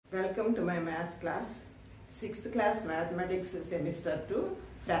Welcome to my maths class, 6th class mathematics semester 2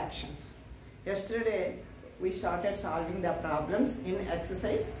 fractions. Yesterday we started solving the problems in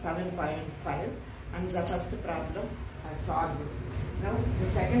exercise 7.5 and the first problem I solved. Now the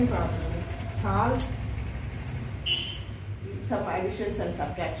second problem is solve some additions and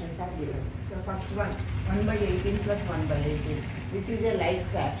subtractions are given. So first one, 1 by 18 plus 1 by 18. This is a like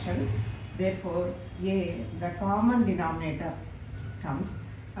fraction. Therefore, A, the common denominator comes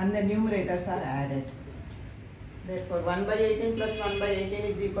and the numerators are added. Therefore, 1 by 18 plus 1 by 18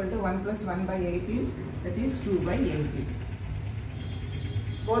 is equal to 1 plus 1 by 18, that is 2 by 18.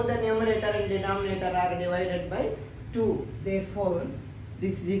 Both the numerator and denominator are divided by 2. Therefore,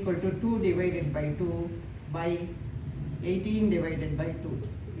 this is equal to 2 divided by 2 by 18 divided by 2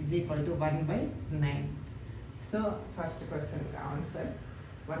 is equal to 1 by 9. So, first question answer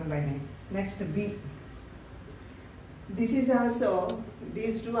 1 by 9. Next B. This is also,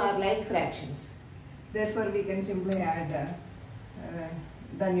 these two are like fractions. Therefore, we can simply add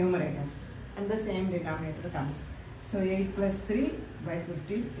the numerators and the same denominator comes. So, 8 plus 3 by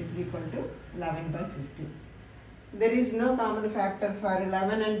 15 is equal to 11 by 15. There is no common factor for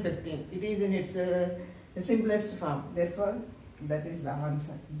 11 and 15. It is in its simplest form. Therefore, that is the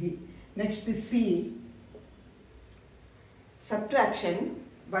answer B. Next is C. Subtraction,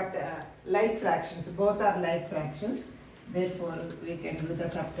 but like fractions. Both are like fractions. Therefore, we can do the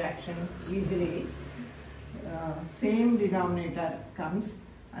subtraction easily. Same denominator comes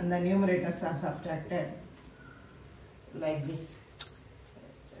and the numerators are subtracted like this.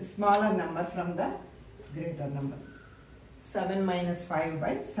 Smaller number from the greater number. 7 minus 5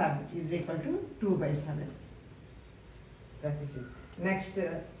 by 7 is equal to 2 by 7. That is it. Next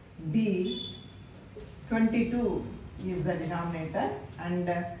D, 22 is the denominator and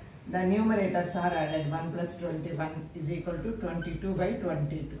the numerators are added. 1 plus 21 is equal to 22 by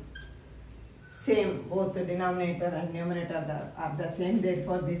 22. Same, both the denominator and numerator are the same.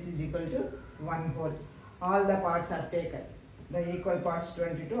 Therefore, this is equal to 1 whole. All the parts are taken. The equal parts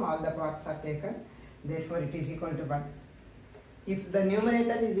 22, all the parts are taken. Therefore, it is equal to 1. If the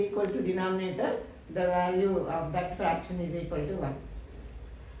numerator is equal to denominator, the value of that fraction is equal to 1.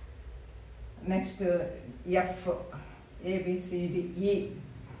 Next, F, A, B, C, D, E.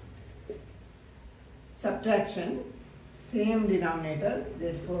 Subtraction, same denominator,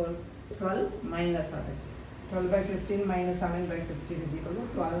 therefore 12 minus 7. 12 by 15 minus 7 by 15 is equal to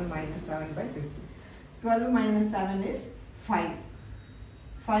 12 minus 7 by 15. 12 minus 7 is 5.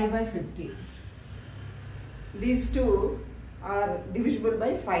 5 by 15. These two are divisible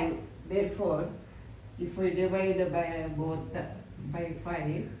by 5. Therefore, if we divide by both by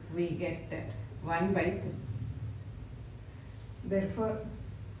 5, we get 1 by 2. Therefore,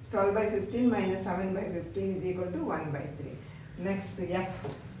 12 by 15 minus 7 by 15 is equal to 1 by 3. Next, F,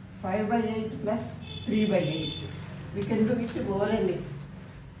 5 by 8 plus 3 by 8. We can do it orally.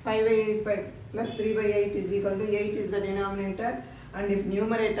 5 by 8 plus 3 by 8 is equal to 8 is the denominator, and if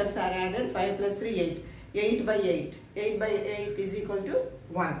numerators are added, 5 plus 3, 8. 8 by 8. 8 by 8 is equal to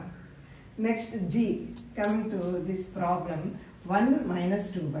 1. Next, G, coming to this problem, 1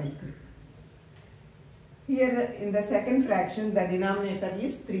 minus 2 by 3. Here in the second fraction, the denominator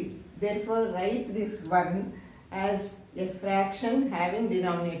is 3. Therefore, write this 1 as a fraction having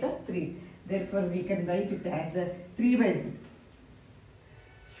denominator 3. Therefore, we can write it as 3 by 3.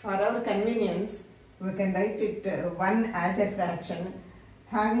 For our convenience, we can write it 1 as a fraction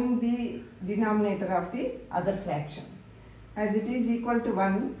having the denominator of the other fraction. As it is equal to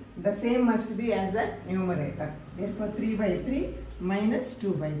 1, the same must be as the numerator. Therefore, 3 by 3 minus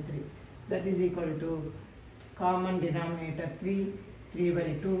 2 by 3. That is equal to common denominator 3. 3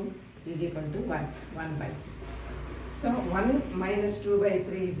 by 2 is equal to 1. 1 by 3. So, 1 minus 2 by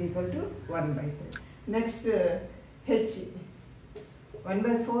 3 is equal to 1 by 3. Next, H. 1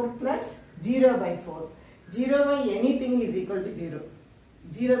 by 4 plus 0 by 4. 0 by anything is equal to 0.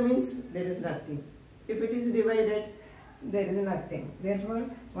 0 means there is nothing. If it is divided, there is nothing. Therefore,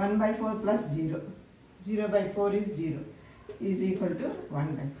 1 by 4 plus 0. 0 by 4 is 0. Is equal to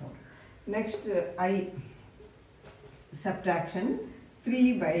 1 by 4. Next, I. Subtraction.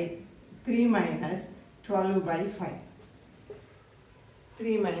 3 minus 12 by 5.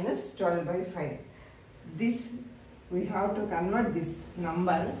 3 minus 12 by 5. This, we have to convert this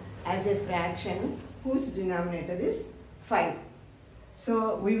number as a fraction whose denominator is 5.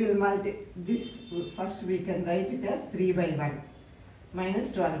 So, we will multiply this. First, we can write it as 3 by 1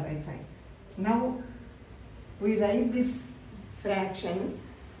 minus 12 by 5. Now, we write this fraction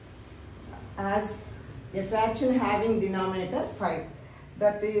as a fraction having denominator 5.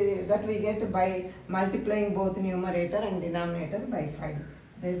 That we get by multiplying both numerator and denominator by 5.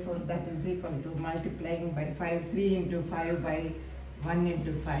 Therefore, that is equal to multiplying by 5, 3 into 5 by 1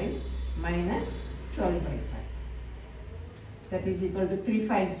 into 5 minus 12 by 5. That is equal to 3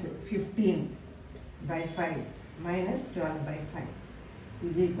 5s 15 by 5 minus 12 by 5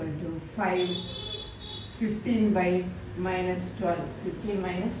 is equal to 5 15 by minus 12. 15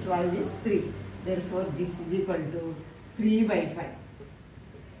 minus 12 is 3. Therefore, this is equal to 3 by 5.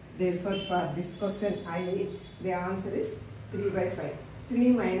 Therefore, for this question, the answer is 3 by 5. 3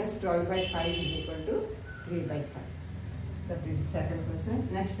 minus 12 by 5 is equal to 3 by 5. That is the second question.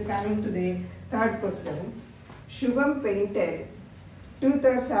 Next, coming to the third question. Shubham painted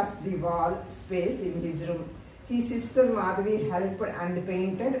 2/3 of the wall space in his room. His sister Madhavi helped and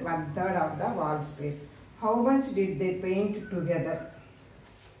painted 1/3 of the wall space. How much did they paint together?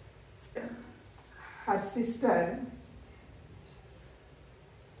 Her sister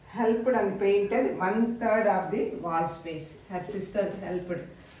helped and painted 1/3 of the wall space. Her sister helped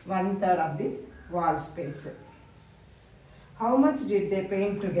 1/3 of the wall space. How much did they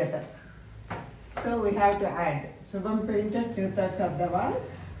paint together? So we have to add. Shubham painted 2/3 of the wall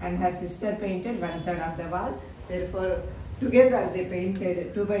and her sister painted 1/3 of the wall. Therefore, together they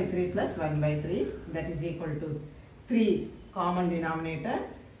painted 2 by 3 plus 1 by 3. That is equal to 3 common denominator.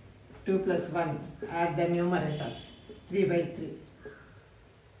 2 plus 1. Add the numerators. 3 by 3.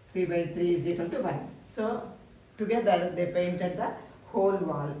 3 by 3 is equal to 1. So, together they painted the whole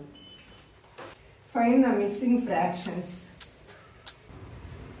wall. Find the missing fractions.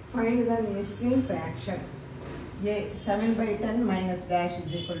 Find the missing fraction. 7 by 10 minus dash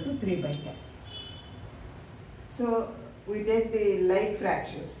is equal to 3 by 10. So, we take the like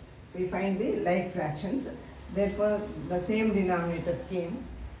fractions. We find the like fractions. Therefore, the same denominator came.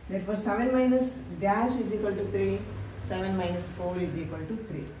 Therefore, 7 minus dash is equal to 3. 7 minus 4 is equal to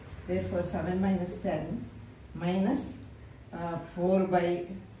 3. Therefore, 7 minus 10 minus 4 by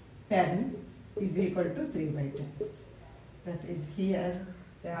 10 is equal to 3 by 10. That is here,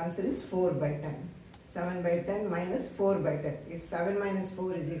 the answer is 4 by 10. 7 by 10 minus 4 by 10. If 7 minus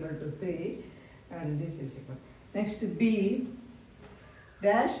 4 is equal to 3, and this is equal. Next, B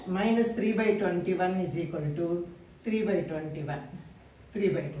dash minus 3 by 21 is equal to 3 by 21. 3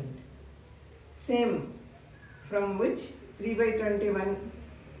 by 20. Same, from which 3 by 21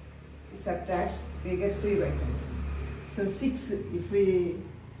 subtracts, we get 3 by 20. So 6, if we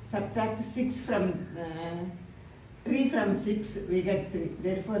subtract 6 from 3 from 6, we get 3.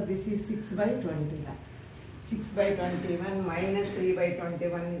 Therefore, this is 6 by 21. 6 by 21 minus 3 by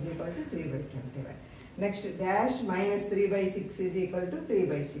 21 is equal to 3 by 21. Next, dash minus 3 by 6 is equal to 3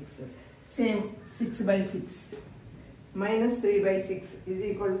 by 6. Same, 6 by 6 minus 3 by 6 is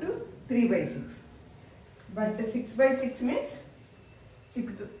equal to 3 by 6. But 6 by 6 means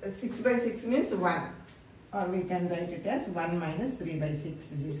 6 by 6 means 1, or we can write it as 1 minus 3 by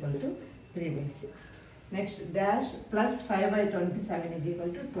 6 is equal to 3 by 6. Next, dash plus 5 by 27 is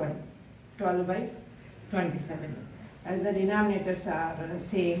equal to 12. 12 by 27. As the denominators are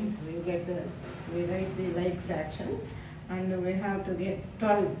same, we write the like fraction, and we have to get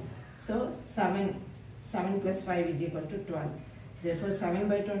 12. So 7 plus 5 is equal to 12. Therefore, 7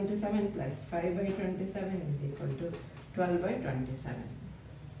 by 27 plus 5 by 27 is equal to 12 by 27.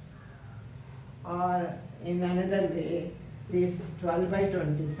 Or in another way, this 12 by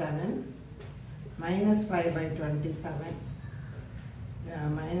 27 minus 5 by 27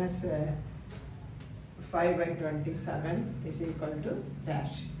 minus 5 by 27 is equal to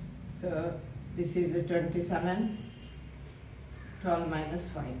dash. So this is 27, 12 minus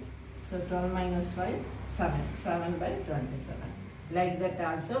 5. So 12 minus 5, 7. 7 by 27. Like that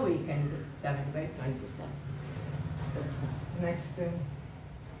also we can do 7 by 27.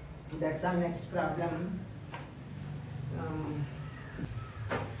 That's our next problem.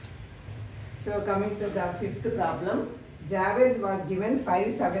 So coming to the fifth problem, Javed was given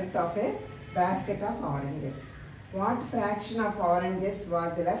 5/7 of a basket of oranges. What fraction of oranges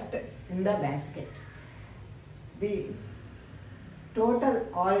was left in the basket? The total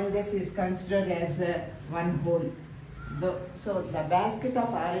oranges is considered as one whole. So the basket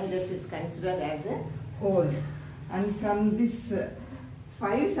of oranges is considered as a whole. And from this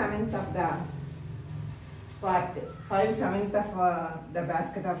 5/7 of the part, 5/7 of the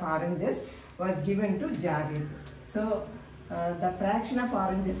basket of oranges was given to Javed. So the fraction of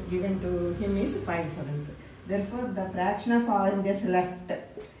oranges given to him is 5/7. Therefore, the fraction of oranges left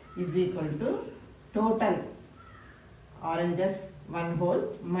is equal to total oranges one whole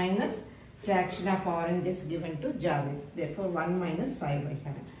minus fraction of oranges given to Javed. Therefore, 1 minus 5 by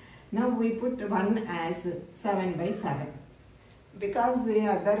 7. Now we put 1 as 7 by 7. Because the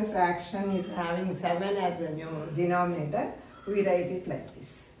other fraction is having 7 as a new denominator, we write it like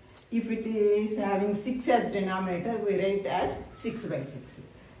this. If it is having 6 as denominator, we write as 6 by 6.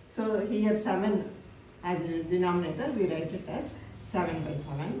 So here 7 as denominator, we write it as 7 by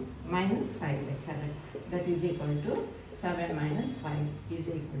 7 minus 5 by 7. That is equal to 7 minus 5 is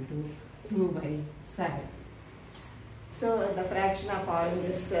equal to 2 by 7. So the fraction of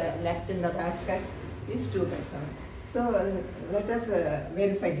oranges left in the basket is 2 by 7. So let us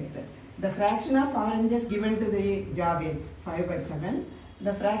verify it. The fraction of oranges given to the job is 5 by 7.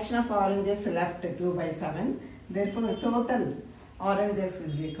 The fraction of oranges left 2 by 7. Therefore total oranges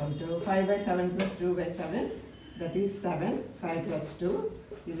is equal to 5 by 7 plus 2 by 7. That is 7. 5 plus 2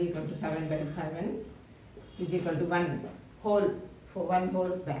 is equal to 7 by 7 is equal to 1 whole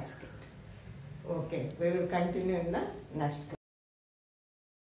basket. Okay, we will continue in the next class.